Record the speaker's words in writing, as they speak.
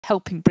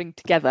helping bring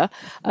together.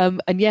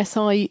 And yes,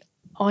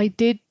 I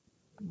did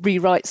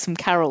rewrite some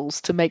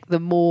carols to make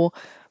them more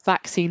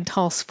vaccine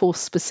task force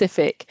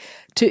specific,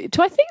 to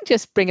I think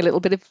just bring a little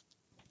bit of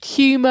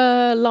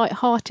humour,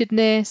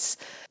 lightheartedness,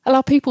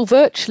 allow people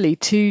virtually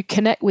to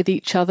connect with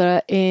each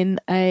other in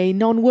a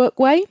non-work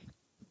way.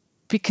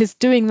 Because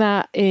doing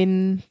that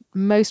in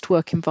most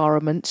work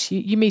environments,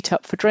 you meet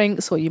up for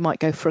drinks, or you might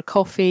go for a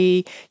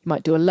coffee, you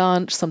might do a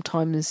lunch.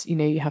 Sometimes,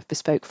 you have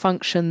bespoke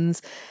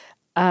functions.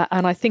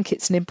 And I think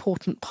it's an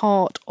important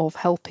part of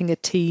helping a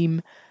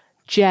team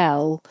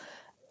gel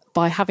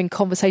by having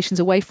conversations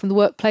away from the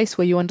workplace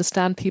where you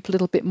understand people a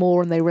little bit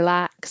more and they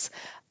relax.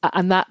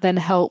 And that then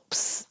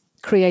helps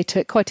create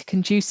quite a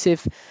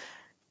conducive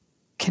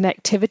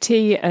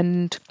connectivity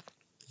and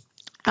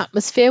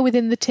atmosphere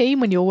within the team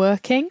when you're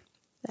working.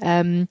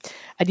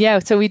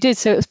 So we did.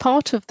 So it was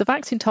part of the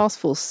vaccine task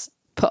force,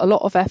 put a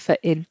lot of effort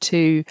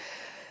into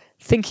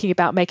thinking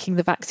about making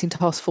the vaccine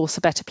task force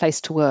a better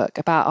place to work,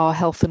 about our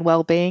health and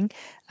well-being,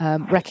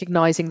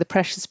 recognising the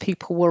pressures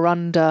people were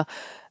under,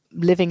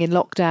 living in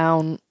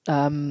lockdown,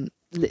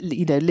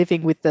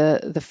 living with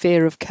the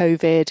fear of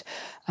COVID,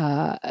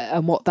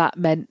 and what that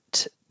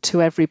meant to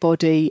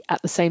everybody,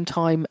 at the same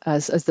time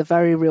as the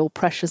very real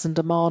pressures and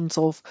demands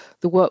of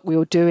the work we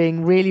were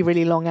doing, really,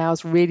 really long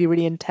hours, really,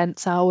 really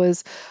intense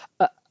hours,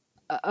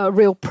 a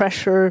real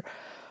pressure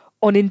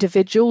on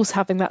individuals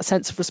having that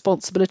sense of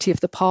responsibility of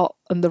the part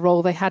and the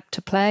role they had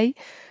to play.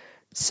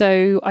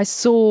 So I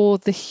saw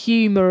the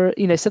humour,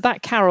 so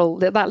that carol,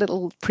 that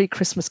little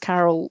pre-Christmas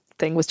carol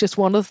thing was just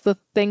one of the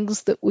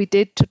things that we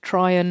did to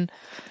try and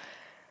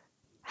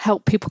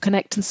help people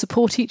connect and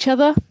support each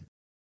other.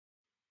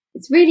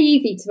 It's really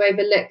easy to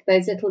overlook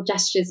those little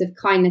gestures of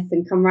kindness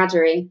and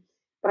camaraderie,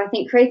 but I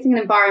think creating an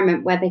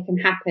environment where they can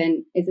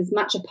happen is as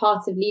much a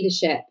part of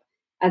leadership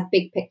as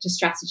big picture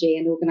strategy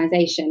and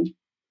organisation.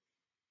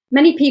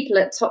 Many people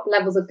at top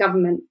levels of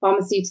government,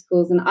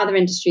 pharmaceuticals and other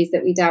industries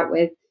that we dealt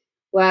with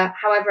were,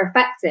 however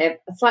effective,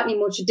 a slightly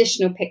more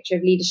traditional picture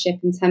of leadership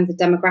in terms of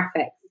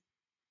demographics.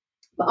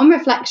 But on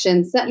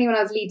reflection, certainly when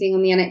I was leading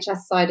on the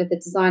NHS side of the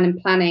design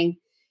and planning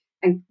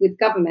and with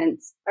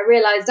governments, I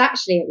realised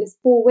actually it was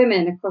 4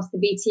 women across the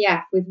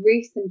VTF, with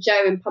Ruth and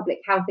Jo in Public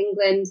Health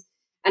England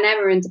and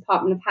Emma in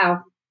Department of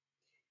Health.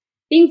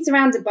 Being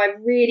surrounded by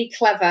really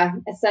clever,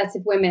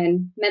 assertive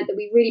women meant that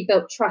we really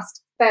built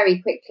trust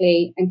very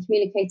quickly and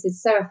communicated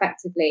so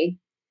effectively.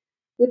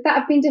 Would that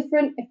have been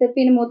different if there'd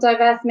been a more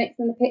diverse mix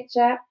in the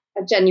picture?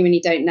 I genuinely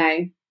don't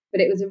know.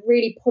 But it was a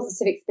really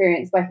positive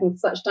experience working with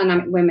such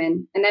dynamic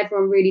women, and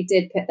everyone really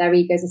did put their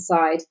egos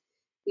aside.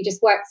 We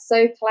just worked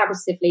so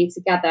collaboratively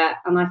together,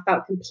 and I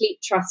felt complete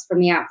trust from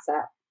the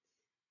outset.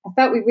 I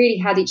felt we really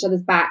had each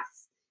other's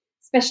backs,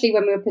 especially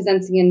when we were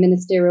presenting in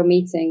ministerial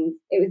meetings.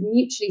 It was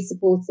mutually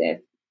supportive.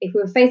 If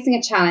we were facing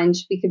a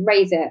challenge, we could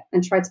raise it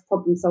and try to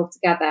problem solve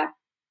together,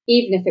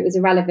 even if it was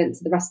irrelevant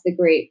to the rest of the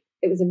group.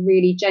 It was a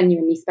really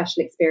genuinely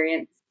special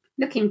experience.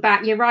 Looking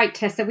back, you're right,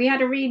 Tessa. We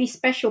had a really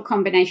special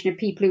combination of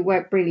people who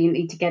worked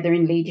brilliantly together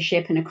in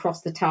leadership and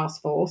across the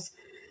task force.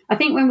 I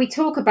think when we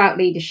talk about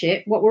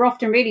leadership, what we're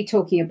often really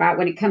talking about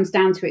when it comes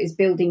down to it is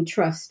building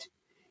trust.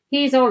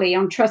 Here's Ollie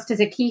on trust as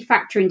a key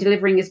factor in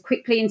delivering as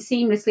quickly and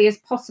seamlessly as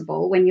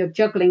possible when you're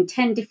juggling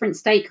 10 different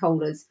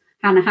stakeholders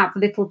and have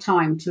little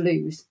time to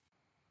lose.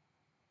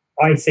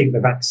 I think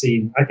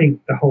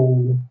the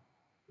whole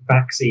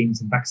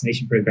vaccines and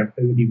vaccination program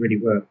only really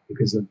worked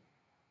because of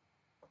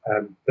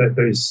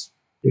those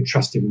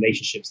trusted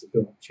relationships that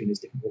built up between those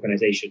different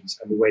organisations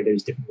and the way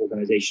those different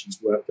organisations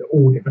worked at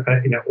all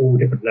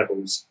different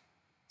levels.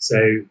 So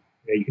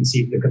you can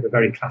see, look at the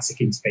very classic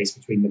interface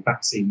between the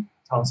vaccine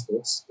task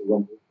force, the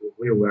one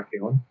we were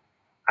working on,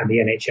 and the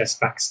NHS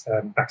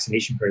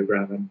vaccination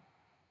programme,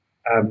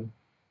 and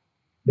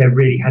there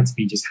really had to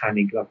be just hand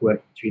in glove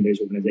work between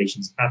those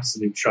organisations.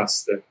 Absolute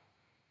trust that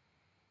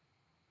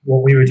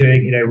what we were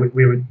doing,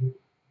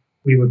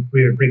 we were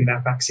bringing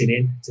that vaccine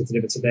in to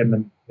deliver to them,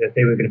 and that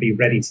they were going to be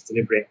ready to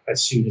deliver it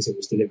as soon as it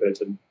was delivered,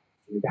 and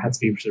there had to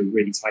be sort of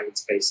really tight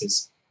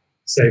interfaces.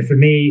 So for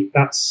me,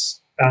 that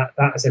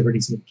is a really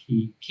sort of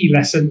key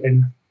lesson,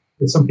 and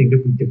it's something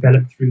that we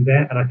developed through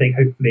there, and I think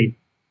hopefully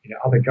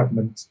other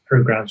government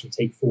programs will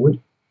take forward.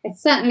 I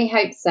certainly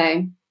hope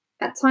so.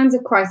 At times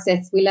of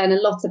crisis, we learn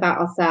a lot about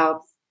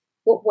ourselves,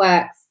 what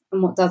works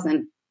and what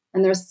doesn't.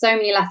 And there are so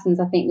many lessons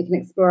I think we can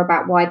explore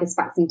about why this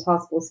vaccine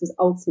task force was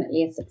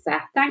ultimately a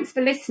success. Thanks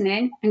for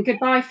listening, and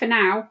goodbye for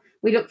now.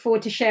 We look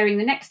forward to sharing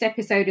the next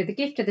episode of The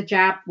Gift of the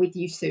Jab with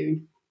you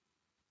soon.